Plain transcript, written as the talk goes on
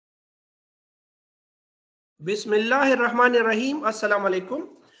Bismillahirrahmanirrahim. Assalamu alaikum.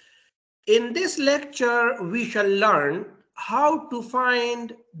 In this lecture, we shall learn how to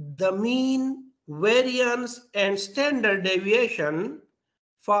find the mean, variance, and standard deviation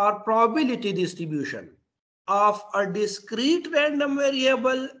for probability distribution of a discrete random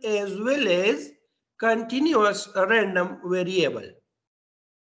variable as well as continuous random variable.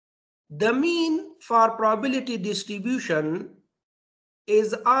 The mean for probability distribution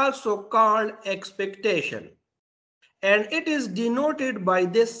is also called expectation, and it is denoted by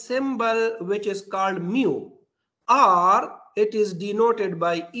this symbol which is called mu, or it is denoted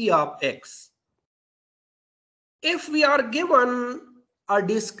by E of x. If we are given a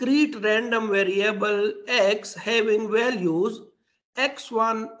discrete random variable x having values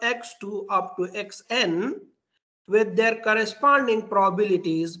x1, x2 up to xn with their corresponding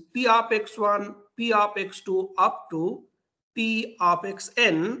probabilities p of x1, p of x2 up to p of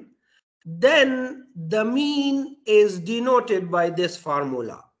xn, then the mean is denoted by this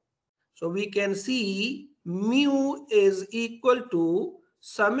formula. So we can see mu is equal to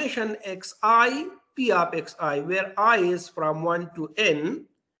summation xi p of xi, where I is from 1 to n.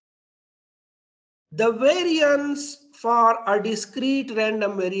 The variance for a discrete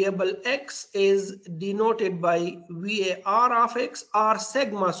random variable x is denoted by VAR of x, or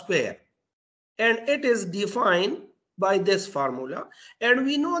sigma square, and it is defined by this formula. And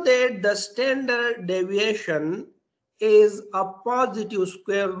we know that the standard deviation is a positive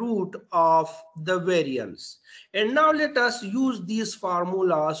square root of the variance. And now let us use these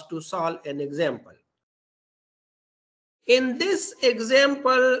formulas to solve an example. In this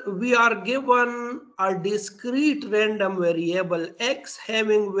example, we are given a discrete random variable x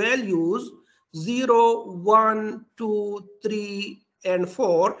having values 0, 1, 2, 3, and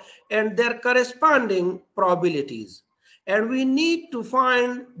 4, and their corresponding probabilities. And we need to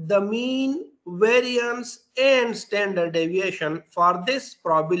find the mean, variance, and standard deviation for this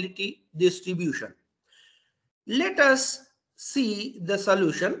probability distribution. Let us see the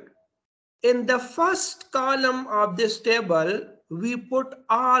solution. In the first column of this table, we put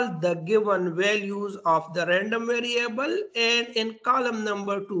all the given values of the random variable, and in column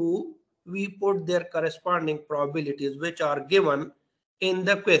number 2, we put their corresponding probabilities which are given in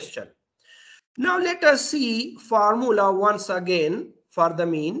the question. Now let us see formula once again for the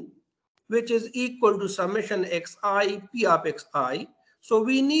mean, which is equal to summation xi p of xi. So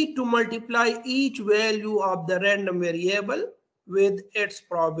we need to multiply each value of the random variable with its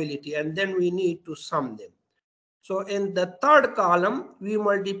probability, and then we need to sum them. So in the third column, we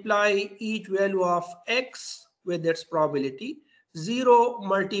multiply each value of x with its probability. 0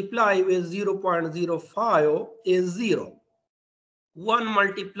 multiply with 0.05 is 0. 1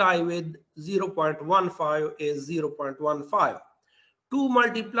 multiply with 0.15 is 0.15. 2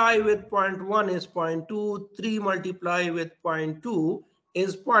 multiply with 0.1 is 0.2. 3 multiply with 0.2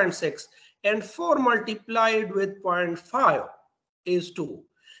 is 0.6. And 4 multiplied with 0.5 is 2.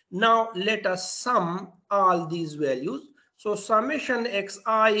 Now let us sum all these values. So summation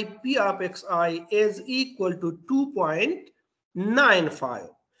xi p of xi is equal to 2.95.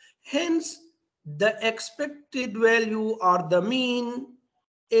 Hence, the expected value or the mean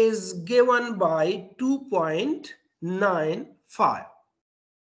is given by 2.95.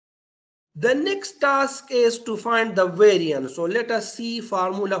 The next task is to find the variance. So let us see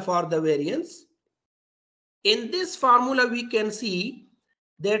formula for the variance. In this formula, we can see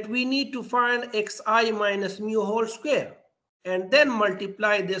that we need to find xi minus mu whole square, and then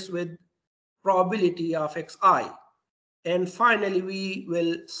multiply this with probability of xi. And finally, we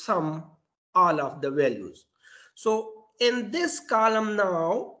will sum all of the values. So in this column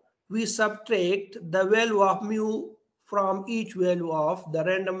now, we subtract the value of mu from each value of the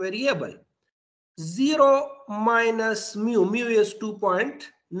random variable. 0 minus mu, mu is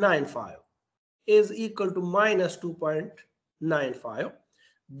 2.95, is equal to minus 2.95.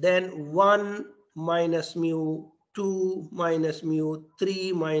 Then 1 minus mu, 2 minus mu,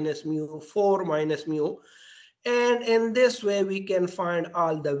 3 minus mu, 4 minus mu. And in this way, we can find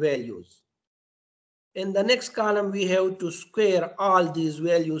all the values. In the next column, we have to square all these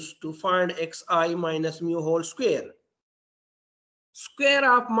values to find xi minus mu whole square. Square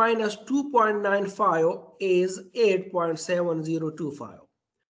of minus 2.95 is 8.7025.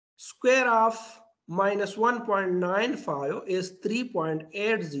 Square of minus 1.95 is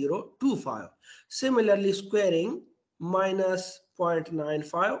 3.8025. Similarly, squaring minus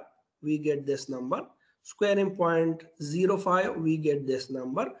 0.95, we get this number. Squaring 0.05, we get this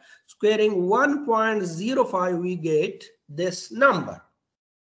number. Squaring 1.05, we get this number.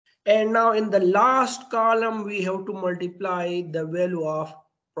 And now in the last column, we have to multiply the value of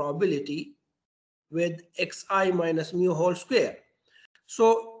probability with xi minus mu whole square.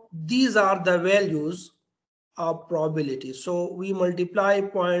 So these are the values of probability. So we multiply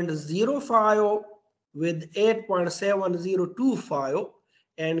 0.05 with 8.7025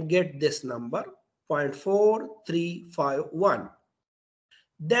 and get this number 0.4351.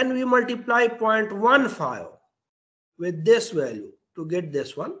 Then we multiply 0.15 with this value to get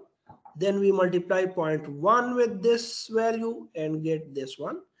this one. Then we multiply 0.1 with this value and get this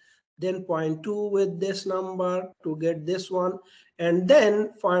one. Then 0.2 with this number to get this one. And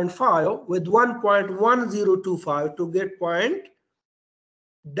then 0.5 with 1.1025 to get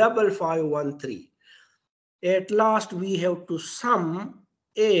 0.5513. At last, we have to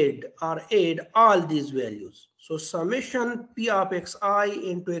add all these values. So summation P of xi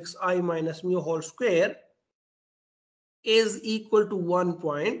into xi minus mu whole square is equal to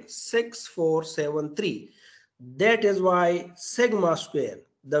 1.6473. That is why sigma square,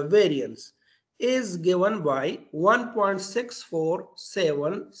 the variance, is given by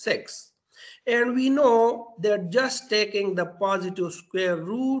 1.6476. And we know that just taking the positive square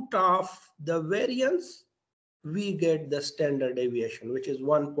root of the variance, we get the standard deviation, which is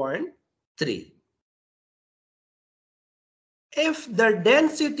 1.3. If the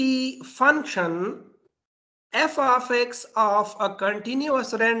density function f of x of a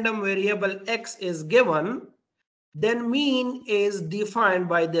continuous random variable x is given, then mean is defined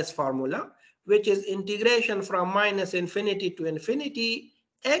by this formula, which is integration from minus infinity to infinity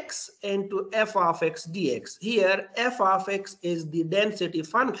x into f of x dx. Here, f of x is the density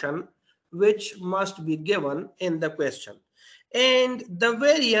function which must be given in the question. And the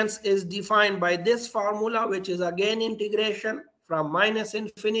variance is defined by this formula, which is again integration from minus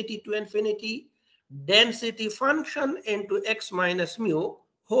infinity to infinity density function into x minus mu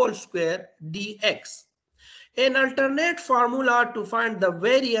whole square dx. An alternate formula to find the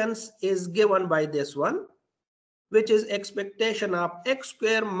variance is given by this one, which is expectation of x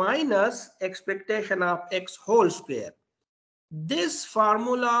square minus expectation of x whole square. This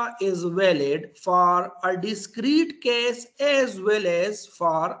formula is valid for a discrete case as well as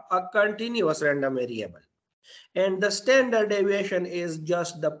for a continuous random variable. And the standard deviation is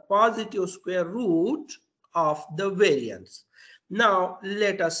just the positive square root of the variance. Now,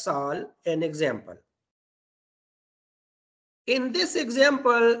 let us solve an example. In this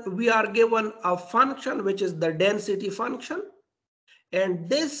example, we are given a function which is the density function. And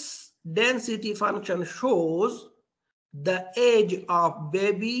this density function shows the age of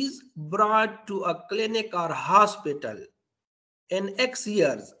babies brought to a clinic or hospital in x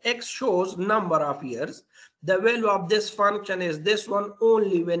years. X shows number of years. The value of this function is this one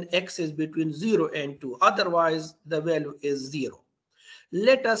only when x is between 0 and 2. Otherwise, the value is 0.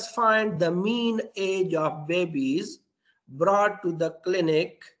 Let us find the mean age of babies brought to the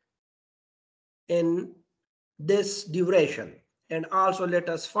clinic in this duration. And also let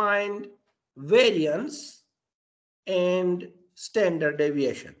us find variance and standard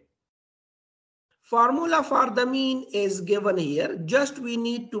deviation. Formula for the mean is given here. Just we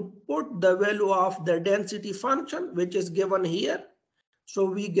need to put the value of the density function, which is given here. So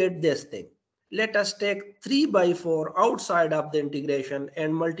we get this thing. Let us take 3 by 4 outside of the integration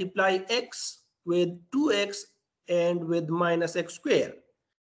and multiply x with 2x and with minus x square.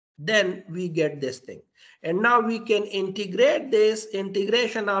 Then we get this thing. And now we can integrate this.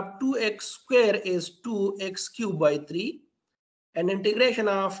 Integration of 2x square is 2x cubed by 3. And integration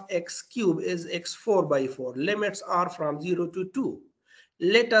of x cubed is x4 by 4. Limits are from 0 to 2.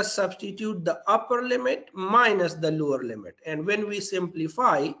 Let us substitute the upper limit minus the lower limit. And when we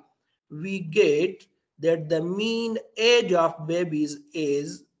simplify, we get that the mean age of babies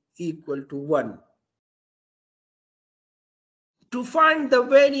is equal to 1. To find the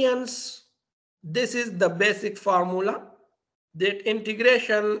variance, this is the basic formula. That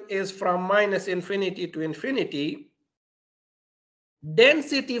integration is from minus infinity to infinity.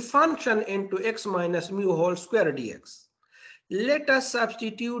 Density function into x minus mu whole square dx. Let us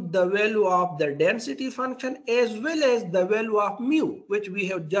substitute the value of the density function as well as the value of mu, which we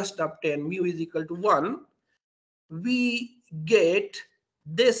have just obtained. Mu is equal to 1. We get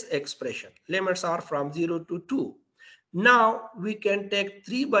this expression. Limits are from 0 to 2. Now we can take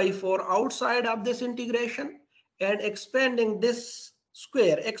 3 by 4 outside of this integration and expanding this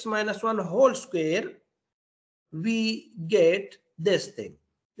square, x minus 1 whole square, we get this thing.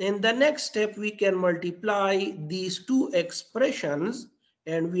 In the next step, we can multiply these two expressions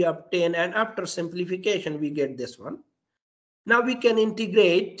and we obtain, and after simplification, we get this one. Now we can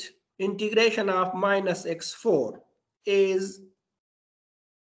integrate. Integration of minus x4 is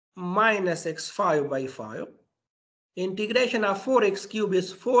minus x5 by 5. Integration of 4x cubed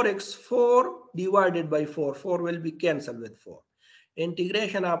is 4x4 divided by 4. 4 will be cancelled with 4.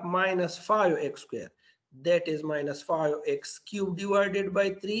 Integration of minus 5x square, that is minus 5x cube divided by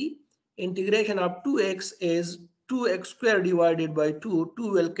 3. Integration of 2x is 2x square divided by 2.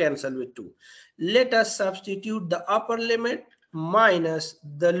 2 will cancel with 2. Let us substitute the upper limit minus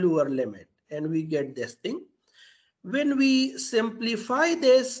the lower limit and we get this thing. When we simplify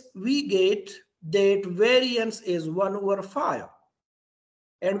this, we get that variance is 1 over 5.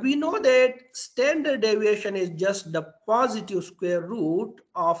 And we know that standard deviation is just the positive square root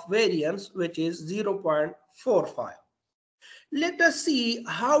of variance, which is 0.45. Let us see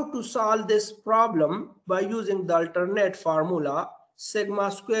how to solve this problem by using the alternate formula.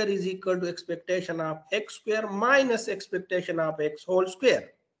 Sigma square is equal to expectation of x square minus expectation of x whole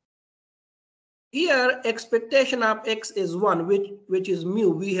square. Here, expectation of x is 1, which is mu.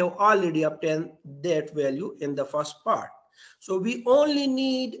 We have already obtained that value in the first part. So we only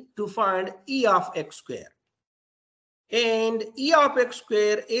need to find e of x square. And e of x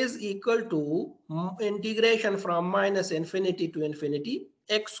square is equal to integration from minus infinity to infinity,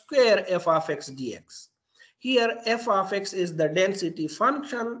 x square f of x dx. Here, f of x is the density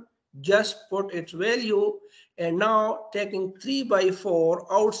function. Just put its value. And now taking 3 by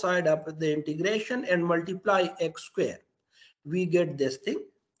 4 outside of the integration and multiply x square. We get this thing.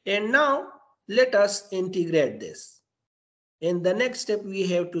 And now let us integrate this. In the next step, we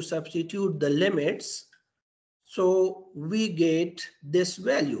have to substitute the limits. So we get this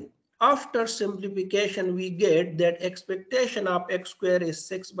value. After simplification, we get that expectation of x square is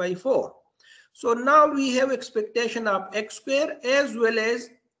 6 by 4. So now we have expectation of x square as well as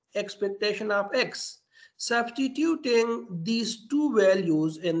expectation of x. Substituting these two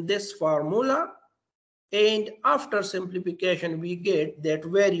values in this formula, and after simplification, we get that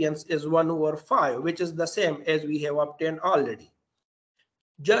variance is 1 over 5, which is the same as we have obtained already.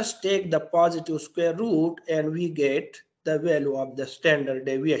 Just take the positive square root and we get the value of the standard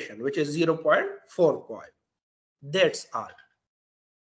deviation, which is 0.45. That's all.